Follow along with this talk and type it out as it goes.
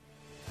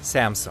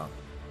Samsung,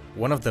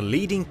 one of the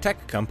leading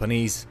tech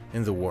companies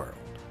in the world.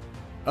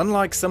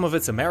 Unlike some of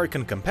its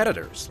American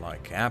competitors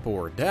like Apple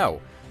or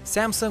Dell,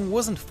 Samsung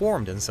wasn't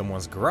formed in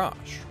someone's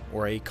garage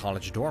or a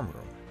college dorm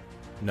room.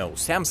 No,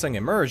 Samsung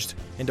emerged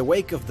in the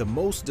wake of the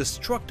most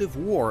destructive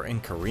war in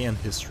Korean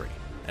history.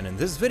 And in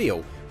this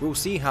video, we'll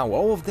see how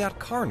all of that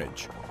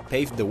carnage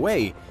paved the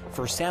way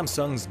for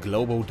Samsung's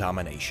global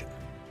domination.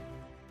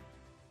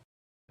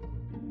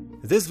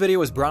 This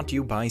video is brought to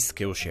you by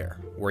Skillshare,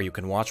 where you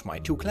can watch my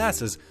 2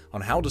 classes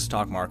on how the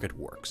stock market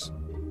works.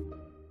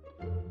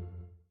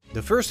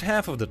 The first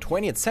half of the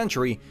 20th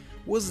century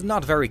was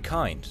not very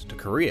kind to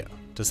Korea,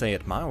 to say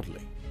it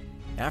mildly.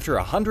 After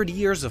 100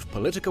 years of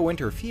political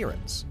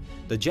interference,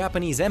 the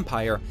Japanese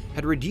Empire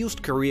had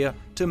reduced Korea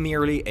to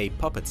merely a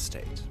puppet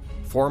state,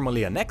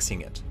 formally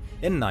annexing it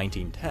in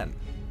 1910.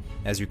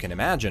 As you can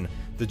imagine,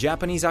 the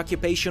Japanese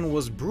occupation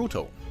was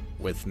brutal,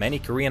 with many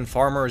Korean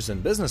farmers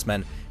and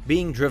businessmen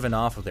being driven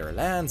off of their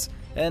lands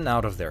and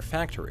out of their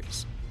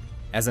factories.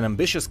 As an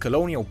ambitious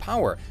colonial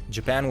power,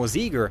 Japan was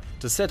eager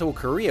to settle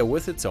Korea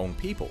with its own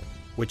people,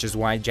 which is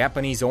why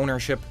Japanese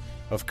ownership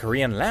of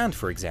Korean land,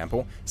 for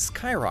example,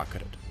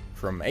 skyrocketed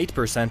from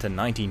 8% in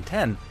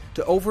 1910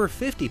 to over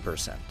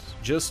 50%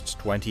 just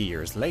 20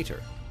 years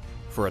later.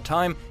 For a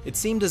time, it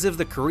seemed as if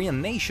the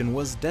Korean nation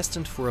was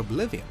destined for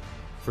oblivion,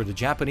 for the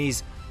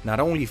Japanese not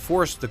only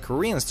forced the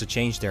Koreans to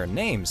change their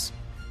names,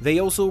 they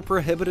also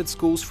prohibited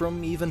schools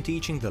from even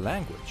teaching the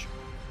language.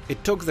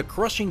 It took the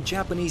crushing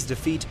Japanese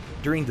defeat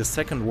during the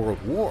Second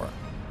World War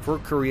for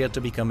Korea to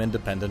become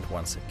independent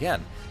once again,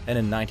 and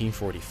in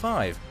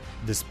 1945,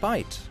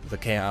 despite the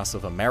chaos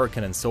of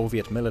American and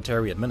Soviet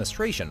military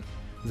administration,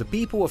 the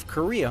people of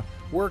Korea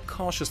were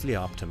cautiously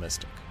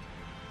optimistic.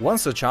 One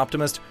such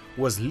optimist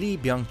was Lee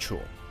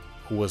Byung-chul,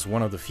 who was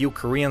one of the few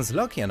Koreans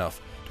lucky enough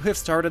to have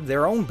started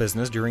their own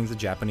business during the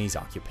Japanese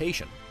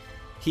occupation.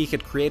 He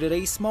had created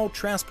a small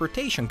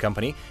transportation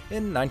company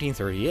in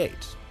 1938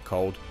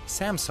 called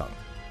Samsung,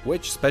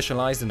 which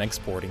specialized in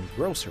exporting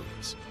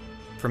groceries.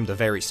 From the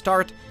very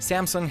start,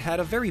 Samsung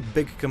had a very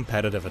big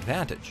competitive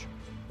advantage.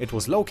 It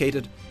was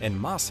located in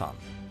Masan,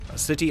 a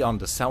city on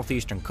the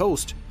southeastern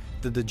coast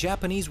that the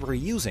Japanese were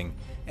using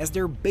as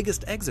their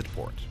biggest exit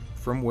port,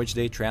 from which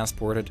they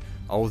transported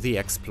all the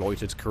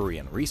exploited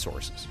Korean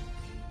resources.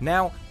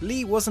 Now,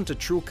 Lee wasn't a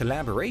true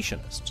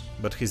collaborationist,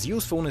 but his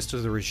usefulness to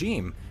the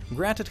regime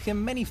granted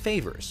him many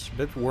favors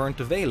that weren't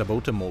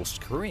available to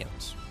most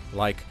Koreans,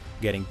 like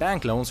getting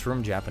bank loans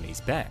from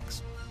Japanese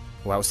banks.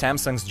 While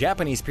Samsung's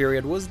Japanese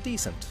period was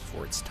decent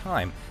for its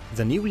time,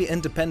 the newly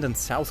independent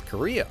South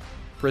Korea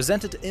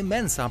presented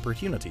immense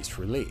opportunities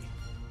for Lee.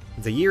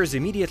 The years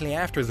immediately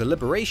after the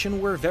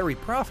liberation were very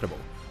profitable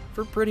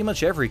for pretty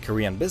much every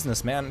Korean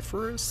businessman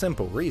for a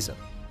simple reason.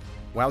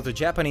 While the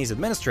Japanese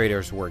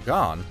administrators were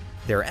gone,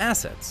 their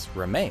assets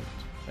remained,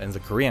 and the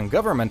Korean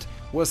government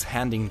was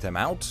handing them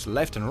out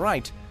left and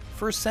right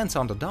for cents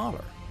on the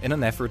dollar in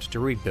an effort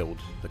to rebuild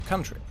the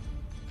country.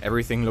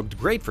 Everything looked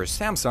great for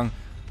Samsung,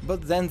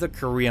 but then the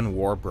Korean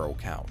War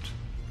broke out.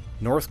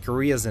 North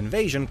Korea's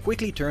invasion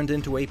quickly turned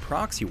into a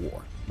proxy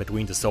war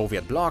between the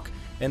Soviet bloc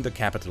and the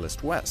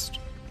capitalist West,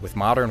 with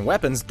modern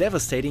weapons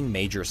devastating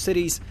major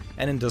cities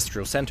and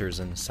industrial centers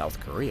in South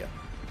Korea.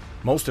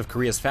 Most of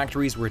Korea's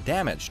factories were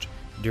damaged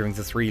during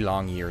the 3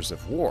 long years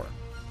of war.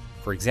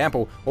 For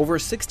example, over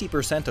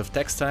 60% of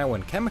textile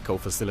and chemical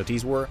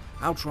facilities were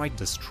outright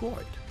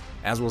destroyed,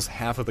 as was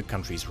half of the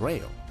country's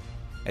rail.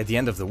 At the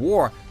end of the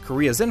war,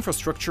 Korea's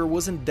infrastructure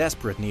was in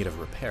desperate need of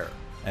repair,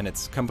 and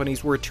its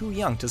companies were too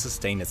young to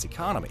sustain its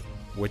economy,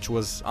 which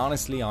was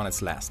honestly on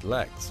its last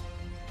legs.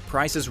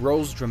 Prices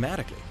rose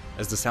dramatically,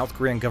 as the South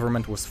Korean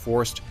government was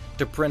forced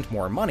to print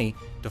more money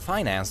to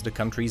finance the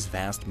country's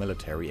vast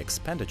military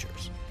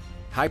expenditures.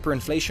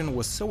 Hyperinflation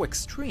was so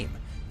extreme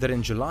that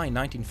in July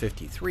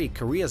 1953,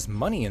 Korea's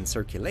money in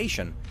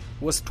circulation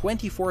was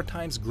 24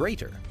 times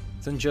greater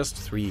than just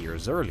 3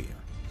 years earlier.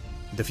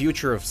 The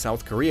future of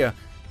South Korea,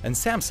 and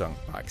Samsung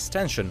by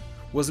extension,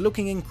 was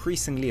looking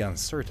increasingly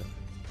uncertain.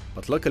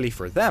 But luckily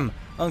for them,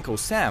 Uncle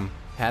Sam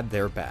had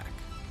their back.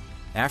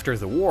 After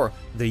the war,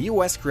 the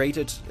US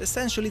created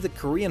essentially the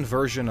Korean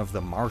version of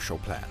the Marshall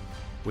Plan,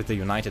 with the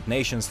United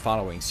Nations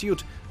following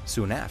suit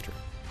soon after.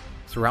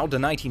 Throughout the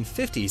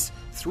 1950s,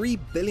 $3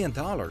 billion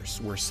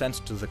were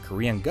sent to the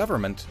Korean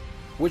government,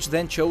 which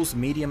then chose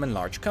medium and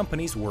large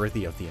companies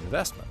worthy of the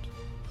investment.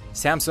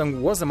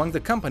 Samsung was among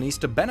the companies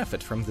to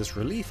benefit from this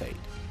relief aid,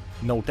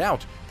 no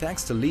doubt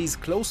thanks to Lee's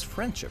close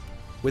friendship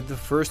with the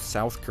first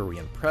South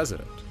Korean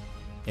president.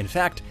 In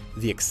fact,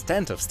 the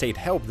extent of state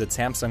help that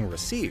Samsung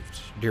received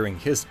during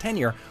his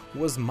tenure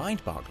was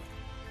mind-boggling.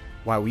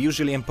 While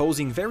usually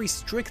imposing very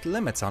strict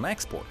limits on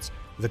exports,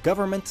 the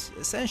government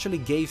essentially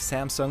gave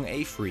Samsung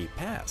a free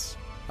pass,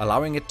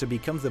 allowing it to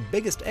become the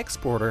biggest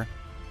exporter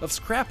of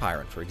scrap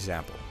iron, for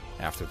example,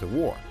 after the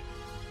war.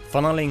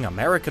 Funneling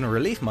American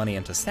relief money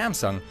into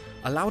Samsung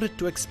allowed it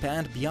to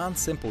expand beyond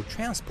simple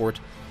transport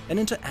and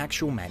into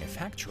actual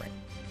manufacturing.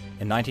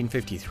 In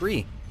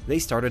 1953, they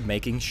started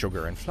making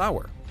sugar and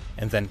flour,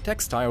 and then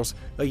textiles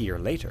a year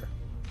later.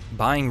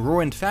 Buying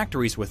ruined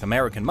factories with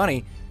American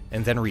money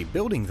and then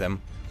rebuilding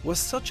them was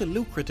such a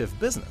lucrative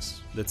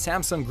business that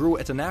Samsung grew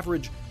at an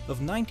average of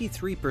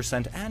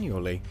 93%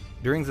 annually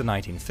during the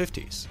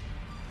 1950s.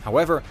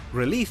 However,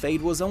 relief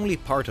aid was only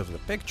part of the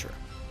picture.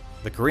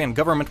 The Korean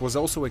government was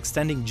also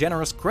extending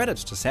generous credit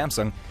to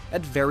Samsung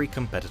at very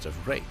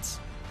competitive rates.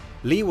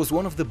 Lee was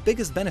one of the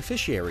biggest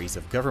beneficiaries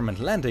of government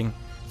lending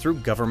through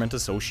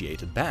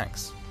government-associated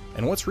banks.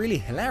 And what's really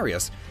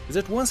hilarious is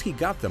that once he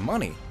got the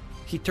money,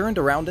 he turned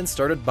around and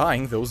started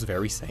buying those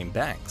very same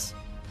banks.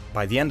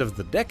 By the end of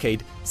the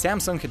decade,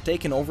 Samsung had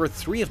taken over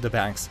 3 of the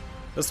banks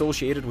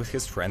associated with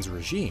his friend's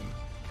regime,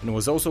 and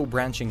was also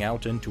branching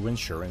out into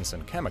insurance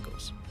and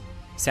chemicals.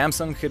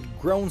 Samsung had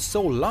grown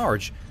so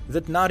large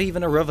that not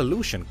even a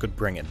revolution could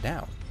bring it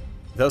down.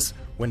 Thus,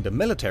 when the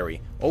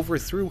military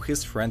overthrew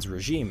his friend's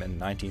regime in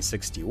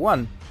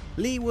 1961,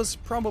 Lee was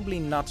probably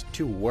not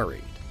too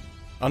worried.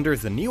 Under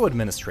the new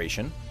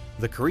administration,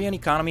 the Korean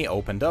economy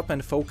opened up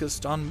and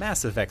focused on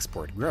massive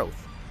export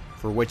growth,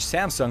 for which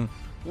Samsung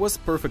was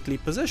perfectly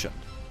positioned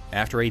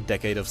after a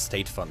decade of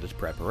state-funded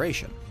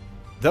preparation.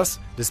 Thus,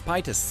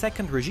 despite a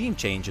second regime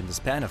change in the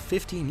span of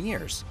 15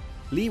 years,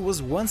 Lee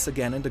was once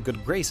again in the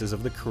good graces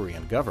of the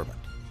Korean government.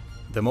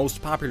 The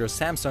most popular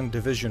Samsung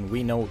division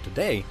we know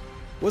today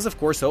was of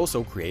course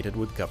also created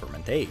with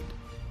government aid.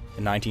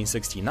 In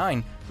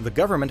 1969, the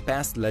government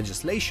passed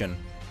legislation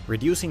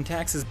reducing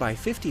taxes by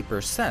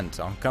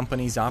 50% on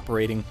companies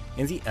operating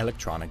in the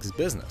electronics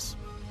business,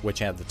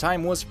 which at the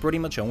time was pretty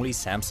much only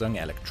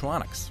Samsung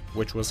Electronics,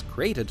 which was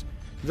created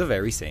the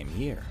very same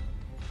year.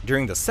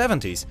 During the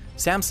 70s,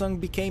 Samsung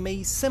became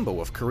a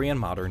symbol of Korean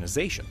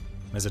modernization,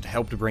 as it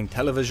helped bring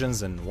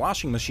televisions and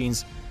washing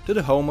machines to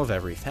the home of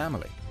every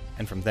family.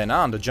 And from then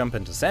on, the jump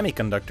into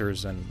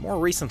semiconductors and more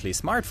recently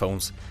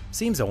smartphones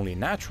seems only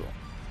natural.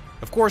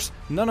 Of course,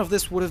 none of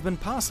this would have been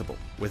possible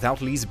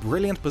without Lee's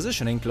brilliant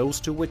positioning close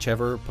to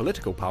whichever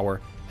political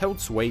power held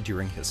sway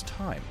during his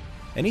time.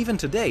 And even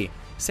today,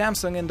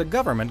 Samsung and the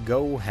government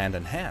go hand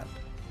in hand.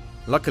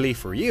 Luckily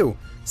for you,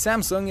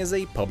 Samsung is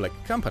a public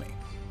company,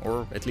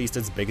 or at least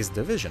its biggest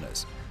division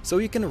is, so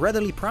you can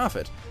readily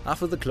profit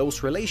off of the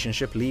close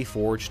relationship Lee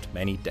forged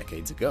many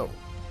decades ago.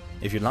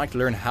 If you'd like to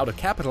learn how to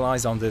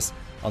capitalize on this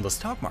on the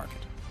stock market,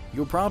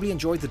 you'll probably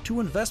enjoy the 2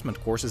 investment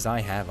courses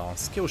I have on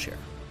Skillshare.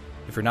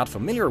 If you're not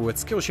familiar with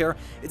Skillshare,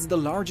 it's the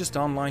largest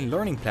online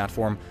learning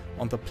platform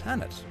on the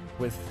planet,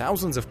 with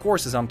thousands of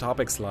courses on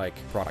topics like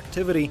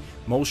productivity,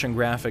 motion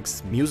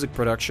graphics, music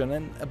production,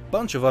 and a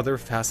bunch of other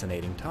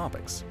fascinating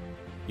topics.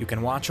 You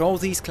can watch all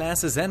these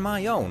classes and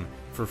my own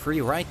for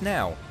free right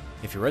now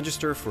if you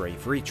register for a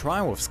free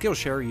trial of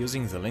Skillshare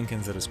using the link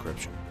in the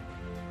description.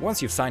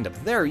 Once you've signed up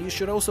there, you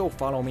should also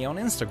follow me on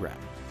Instagram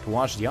to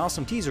watch the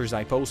awesome teasers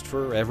I post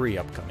for every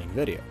upcoming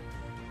video.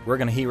 We're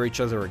gonna hear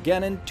each other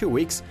again in 2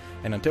 weeks,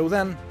 and until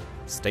then,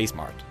 stay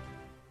smart.